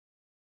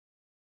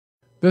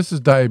This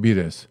is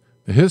Diabetes,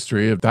 the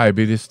history of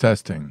diabetes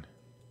testing.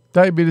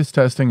 Diabetes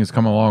testing has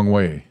come a long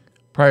way.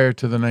 Prior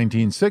to the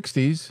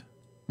 1960s,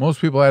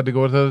 most people had to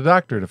go to the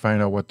doctor to find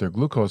out what their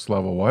glucose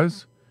level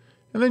was,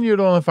 and then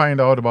you'd only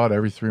find out about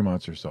every 3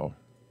 months or so.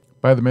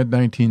 By the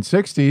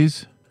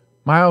mid-1960s,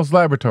 Miles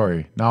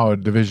Laboratory, now a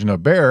division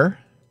of Bayer,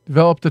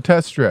 developed a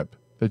test strip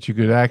that you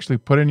could actually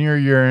put in your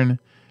urine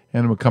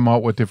and it would come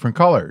out with different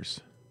colors.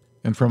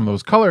 And from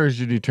those colors,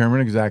 you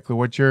determine exactly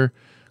what your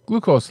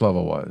glucose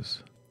level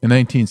was. In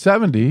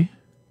 1970,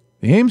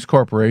 the Ames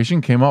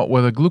Corporation came out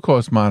with a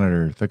glucose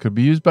monitor that could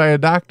be used by a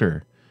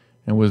doctor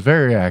and was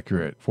very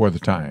accurate for the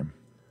time.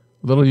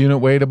 The little unit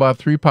weighed about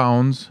 3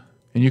 pounds,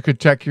 and you could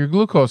check your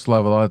glucose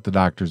level at the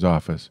doctor's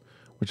office,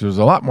 which was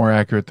a lot more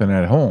accurate than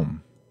at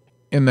home.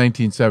 In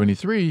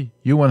 1973,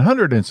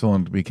 U100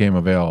 insulin became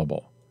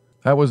available.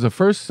 That was the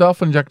first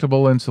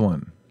self-injectable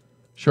insulin.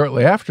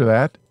 Shortly after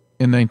that,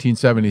 in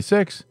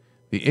 1976,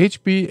 the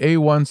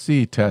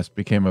HbA1c test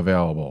became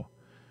available,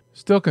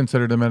 still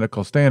considered a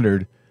medical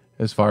standard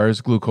as far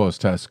as glucose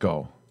tests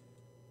go.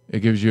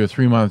 It gives you a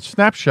 3-month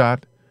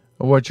snapshot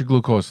of what your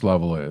glucose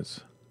level is.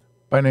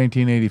 By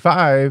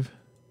 1985,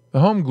 the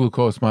home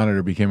glucose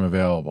monitor became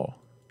available,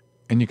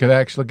 and you could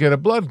actually get a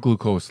blood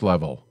glucose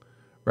level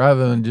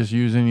rather than just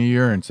using a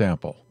urine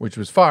sample, which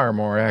was far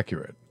more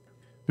accurate.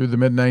 Through the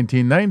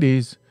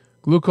mid-1990s,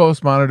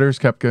 glucose monitors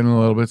kept getting a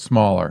little bit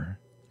smaller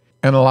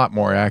and a lot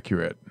more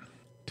accurate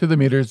to the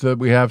meters that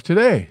we have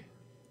today,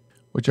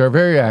 which are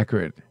very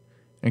accurate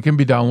and can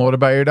be downloaded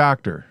by your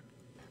doctor.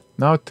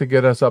 Now to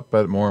get us up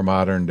at more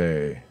modern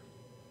day.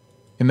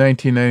 In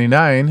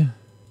 1999,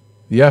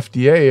 the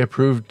FDA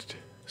approved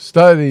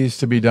studies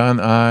to be done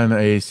on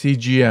a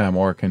CGM,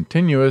 or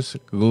continuous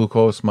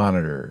glucose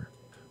monitor,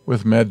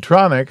 with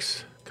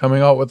Medtronic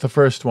coming out with the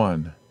first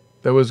one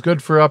that was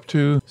good for up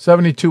to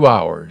 72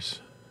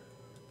 hours.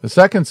 The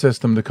second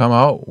system to come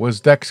out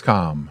was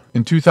Dexcom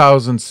in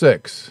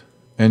 2006,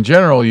 and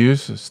general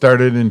use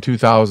started in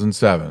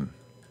 2007.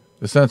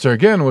 The sensor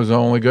again was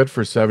only good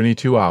for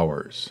 72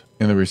 hours,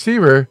 and the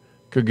receiver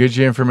could get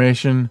you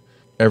information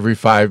every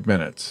 5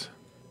 minutes.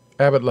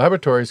 Abbott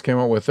Laboratories came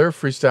out with their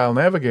Freestyle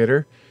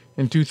Navigator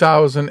in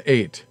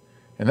 2008,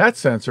 and that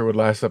sensor would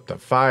last up to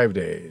 5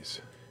 days.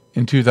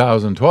 In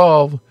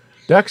 2012,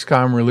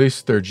 Dexcom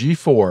released their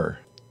G4.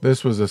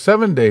 This was a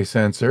 7-day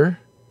sensor,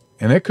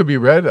 and it could be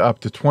read up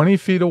to 20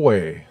 feet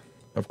away.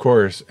 Of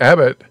course,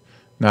 Abbott,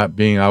 not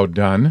being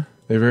outdone,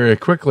 they very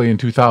quickly in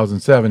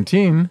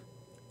 2017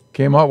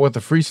 came out with the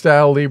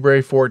Freestyle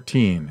Libre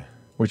 14,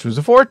 which was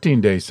a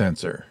 14-day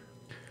sensor.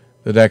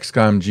 The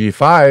Dexcom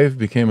G5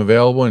 became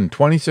available in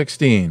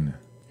 2016.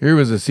 Here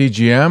was a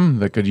CGM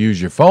that could use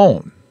your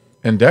phone.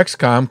 And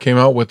Dexcom came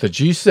out with the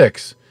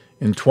G6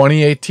 in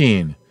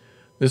 2018.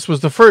 This was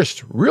the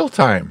first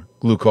real-time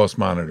glucose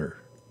monitor.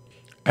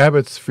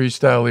 Abbott's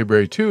Freestyle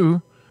Libre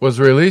 2 was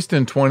released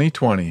in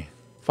 2020,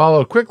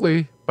 followed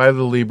quickly by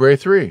the Libre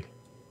 3,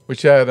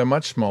 which had a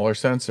much smaller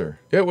sensor.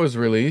 It was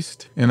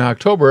released in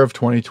October of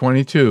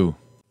 2022.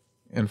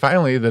 And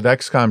finally, the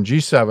Dexcom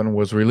G7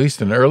 was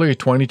released in early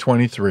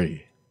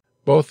 2023.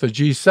 Both the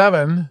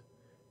G7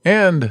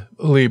 and the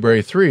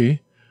Libre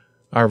 3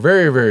 are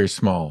very, very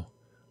small,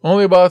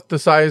 only about the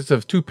size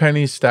of 2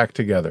 pennies stacked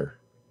together.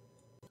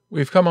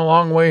 We've come a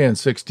long way in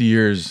 60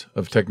 years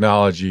of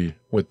technology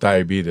with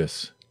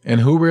diabetes,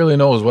 and who really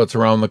knows what's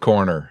around the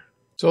corner?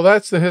 So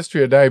that's the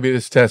history of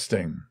diabetes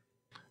testing.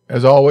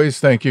 As always,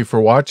 thank you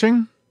for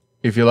watching.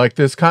 If you like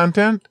this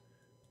content,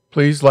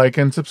 please like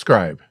and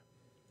subscribe.